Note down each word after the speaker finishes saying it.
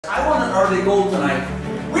I want an early goal tonight.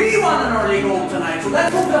 We want an early goal tonight. So let's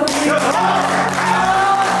move the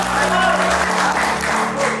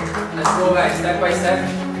Let's go, guys, step by step.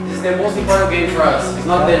 This is the most important game for us. It's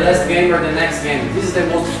not the last game or the next game. This is the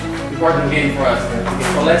most important game for us. Okay,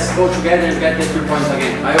 so let's go together and get the 3 points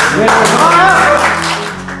again.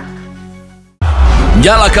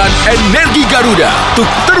 Nyalakan energi Garuda untuk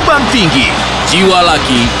terbang tinggi. Jiwa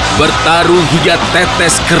laki bertarung hingga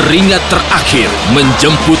tetes keringat terakhir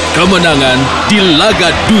menjemput kemenangan di laga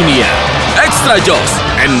dunia. Extra Joss,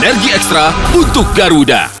 energi ekstra untuk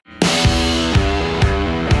Garuda.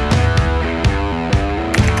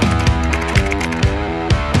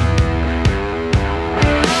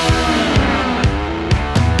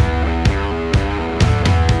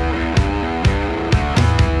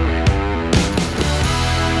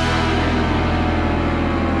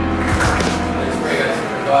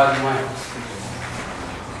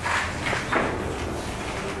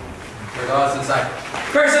 Berdoa selesai.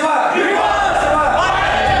 Persebaya!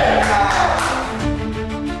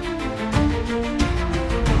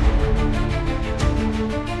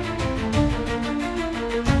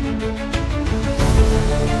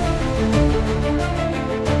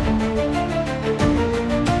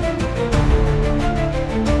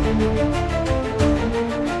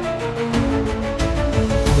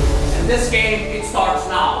 And this game, it starts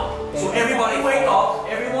now. So everybody wake up,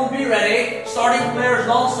 everyone be ready. Starting players,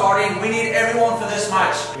 non-starting, we need everyone for this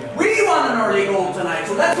match. We want an early goal tonight,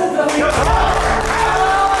 so let's move the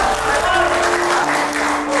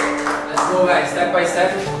Let's go, guys, step by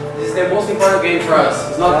step. This is the most important game for us.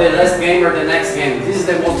 It's not the last game or the next game. This is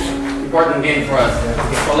the most important game for us.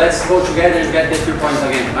 Okay, so let's go together and get the 3 points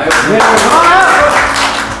again.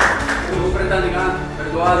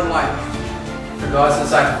 Berdoa mulai. Berdoa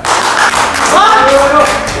selesai.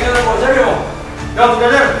 Go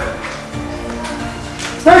together!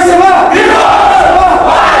 This is not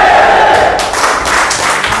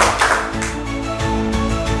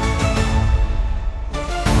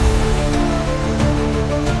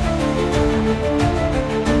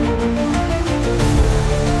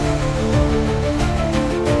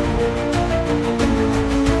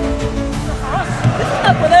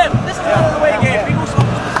the way game. People go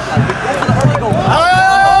for the early goal.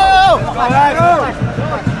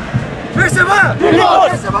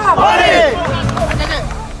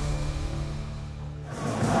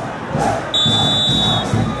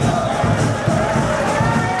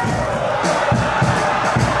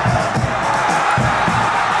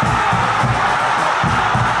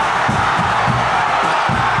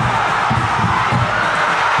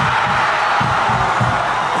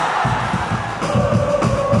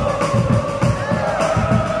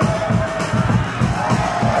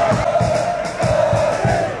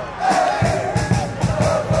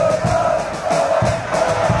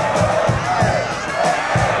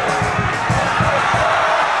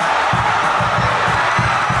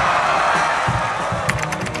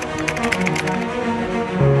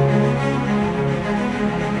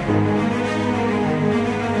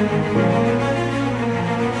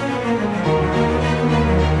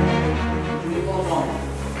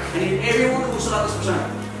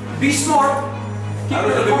 Be smart, keep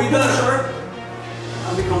the composure,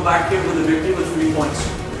 and we come back here with a victory with 3 points.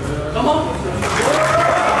 Come on!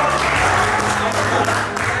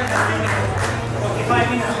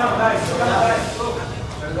 45 minutes, come guys,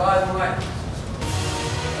 Berdoa mulai.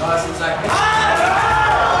 Berdoa selesai.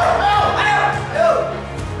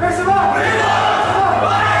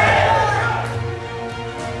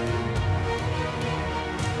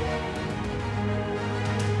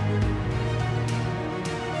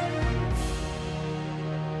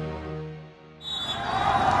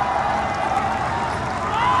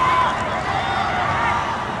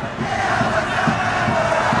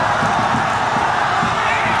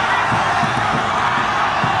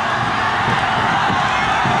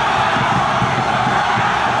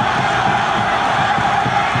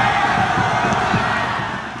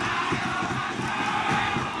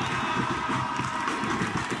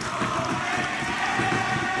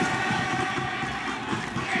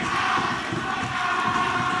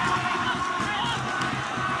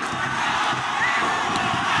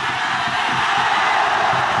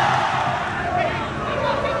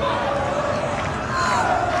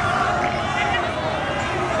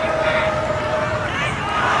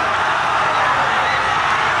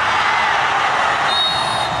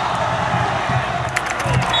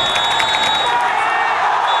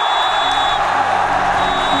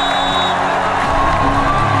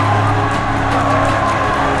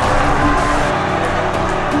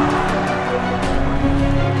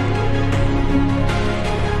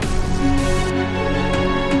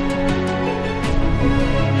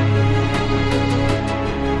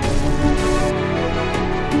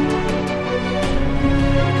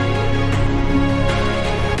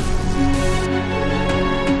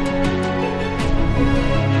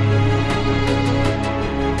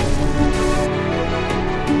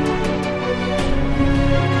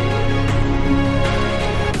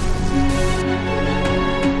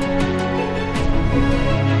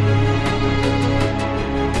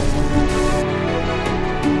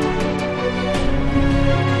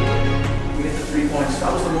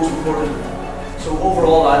 important. So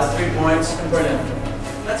overall, lads, 3 points and brilliant.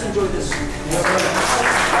 Let's enjoy this.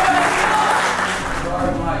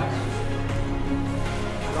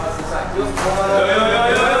 Yo, yo,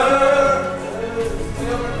 yo, yo.